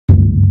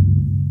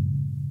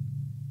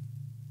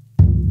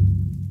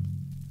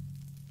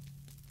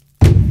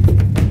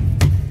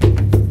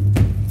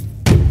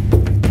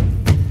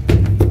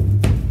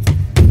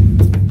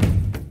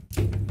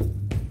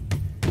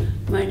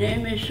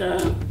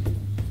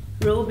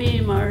Ruby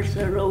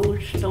Martha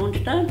Rose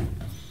Stonestad,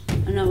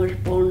 and I was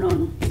born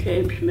on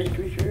James Smith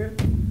Reserve.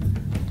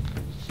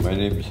 My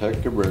name is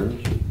Hector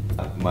Burns.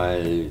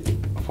 My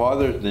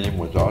father's name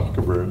was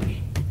Oscar Burns.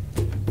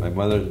 My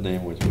mother's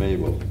name was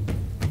Mabel.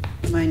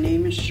 My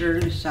name is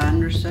Shirley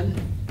Sanderson.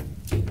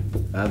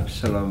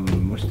 Absalom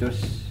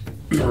Mustus.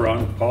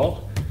 Ron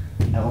Paul.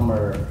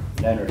 Elmer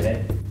Leonard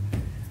Head.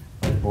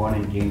 I was born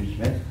in James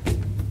Smith.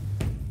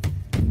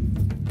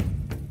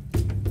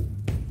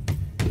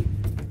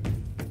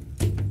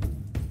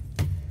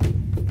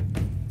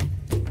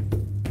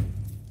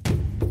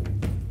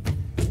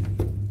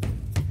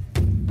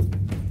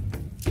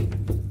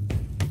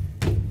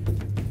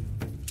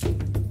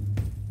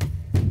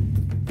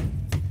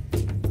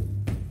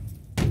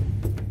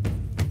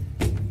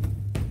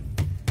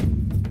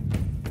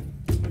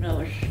 I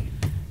was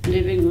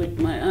living with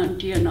my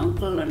auntie and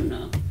uncle,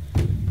 and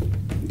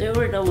they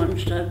were the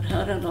ones that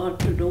had a lot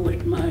to do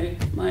with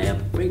my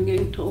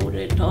upbringing too.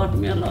 They taught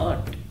me a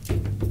lot.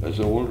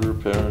 As older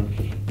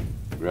parents,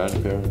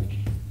 grandparents,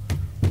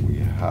 we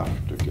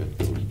have to get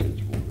those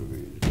kids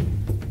motivated.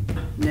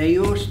 They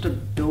used to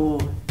do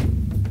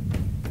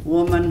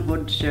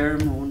womanhood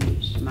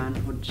ceremonies,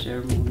 manhood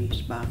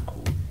ceremonies back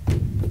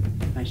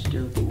home. I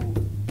still go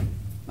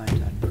by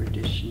that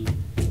tradition.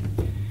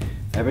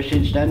 Ever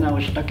since then, I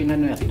was stuck in the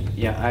net.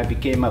 Yeah, I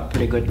became a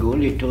pretty good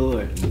goalie too.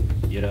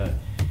 And, you know.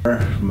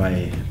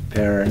 My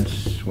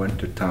parents went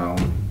to town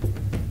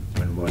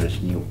and bought us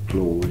new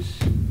clothes.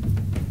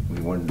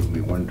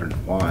 We wondered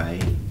why,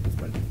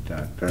 but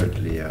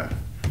apparently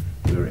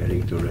we were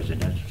heading to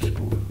residential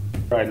school.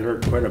 I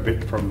learned quite a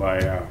bit from my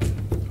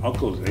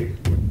uncles,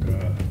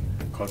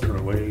 with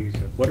cultural ways.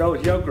 When I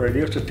was younger,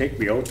 they used to take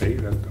me out,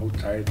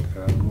 outside,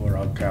 go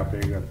around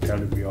camping and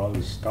telling me all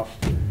this stuff,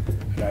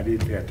 and I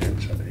didn't pay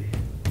attention.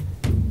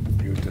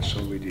 They used to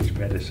show me these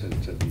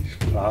medicines and these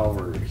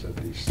flowers and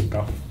these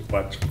stuff,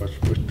 what's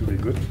supposed to be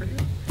good for you.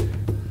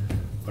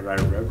 But I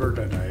remembered,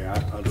 and I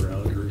asked other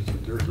elders,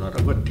 and there's a lot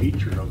of good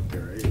teachers out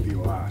there, if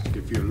you ask.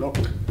 If you look,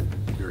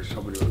 there's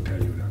somebody who will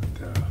tell you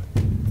that.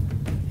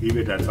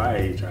 Even at my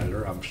age,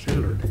 I'm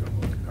still learning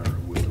about